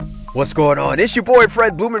What's going on? It's your boy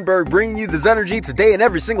Fred Blumenberg bringing you this energy today and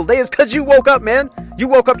every single day. It's because you woke up, man. You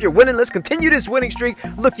woke up, you're winning. Let's continue this winning streak.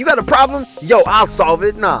 Look, you got a problem? Yo, I'll solve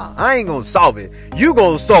it. Nah, I ain't gonna solve it. You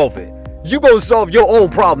gonna solve it. You gonna solve your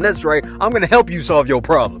own problem. That's right. I'm gonna help you solve your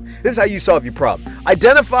problem. This is how you solve your problem.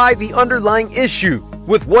 Identify the underlying issue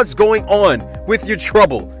with what's going on with your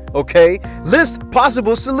trouble. Okay, list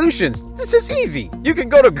possible solutions. This is easy. You can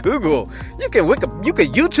go to Google, you can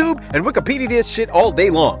YouTube and Wikipedia this shit all day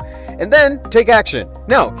long, and then take action.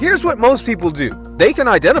 Now, here's what most people do. They can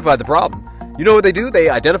identify the problem. You know what they do? They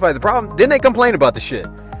identify the problem, then they complain about the shit.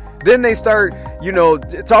 Then they start,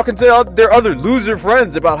 talking to their other loser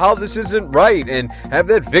friends about how this isn't right and have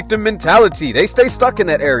that victim mentality. They stay stuck in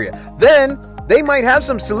that area. Then they might have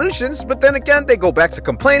some solutions, but then again, they go back to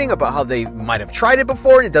complaining about how they might have tried it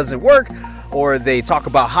before and it doesn't work, or they talk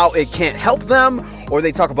about how it can't help them, or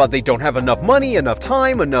they talk about they don't have enough money, enough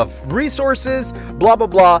time, enough resources, blah, blah,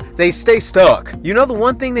 blah. They stay stuck. You know the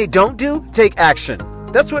one thing they don't do? Take action.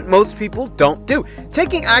 That's what most people don't do.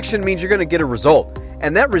 Taking action means you're going to get a result.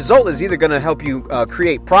 And that result is either going to help you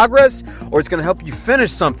create progress, or it's going to help you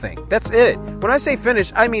finish something. That's it. When I say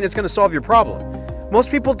finish, I mean it's going to solve your problem. Most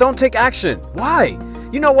people don't take action. Why?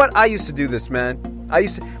 You know what? I used to do this, man.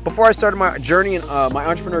 Before I started my journey, my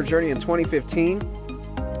entrepreneur journey in 2015,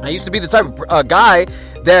 I used to be the type of guy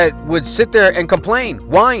that would sit there and complain,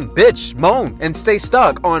 whine, bitch, moan, and stay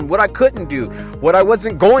stuck on what I couldn't do, what I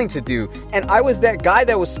wasn't going to do. And I was that guy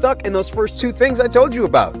that was stuck in those first two things I told you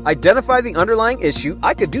about. Identify the underlying issue.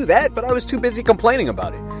 I could do that, but I was too busy complaining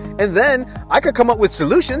about it. And then I could come up with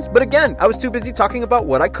solutions, but again, I was too busy talking about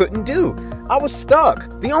what I couldn't do. I was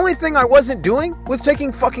stuck. The only thing I wasn't doing was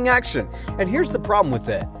taking fucking action. And here's the problem with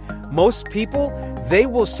that. Most people, they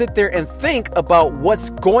will sit there and think about what's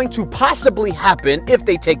going to possibly happen if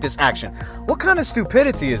they take this action. What kind of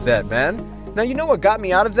stupidity is that, man? Now, you know what got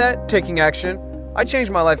me out of that? Taking action. I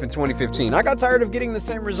changed my life in 2015. I got tired of getting the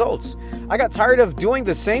same results. I got tired of doing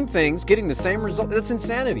the same things, getting the same results. That's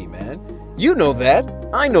insanity, man. You know that.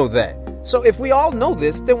 I know that. So if we all know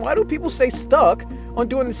this, then why do people stay stuck on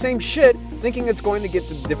doing the same shit, thinking it's going to get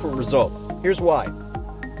the different result? Here's why.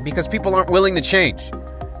 Because people aren't willing to change.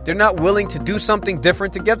 They're not willing to do something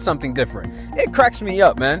different to get something different. It cracks me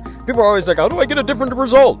up, man. People are always like, how do I get a different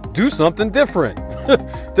result? Do something different.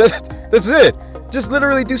 That's it. Just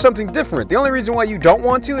literally do something different. The only reason why you don't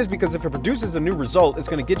want to is because if it produces a new result, it's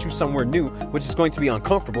going to get you somewhere new, which is going to be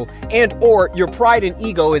uncomfortable, and or your pride and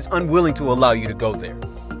ego is unwilling to allow you to go there.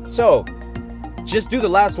 So, just do the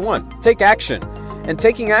last one. Take action. And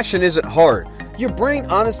taking action isn't hard. Your brain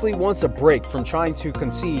honestly wants a break from trying to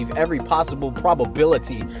conceive every possible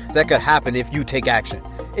probability that could happen if you take action.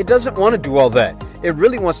 It doesn't want to do all that. It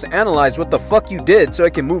really wants to analyze what the fuck you did so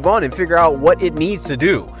it can move on and figure out what it needs to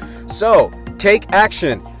do. So, take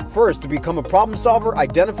action. First, to become a problem solver,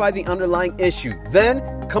 identify the underlying issue.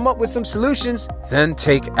 Then, come up with some solutions. Then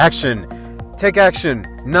take action. Take action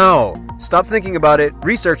now. Stop thinking about it,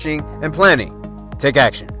 researching, and planning. Take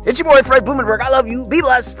action. It's your boy Fred Blumenberg. I love you. Be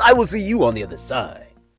blessed. I will see you on the other side.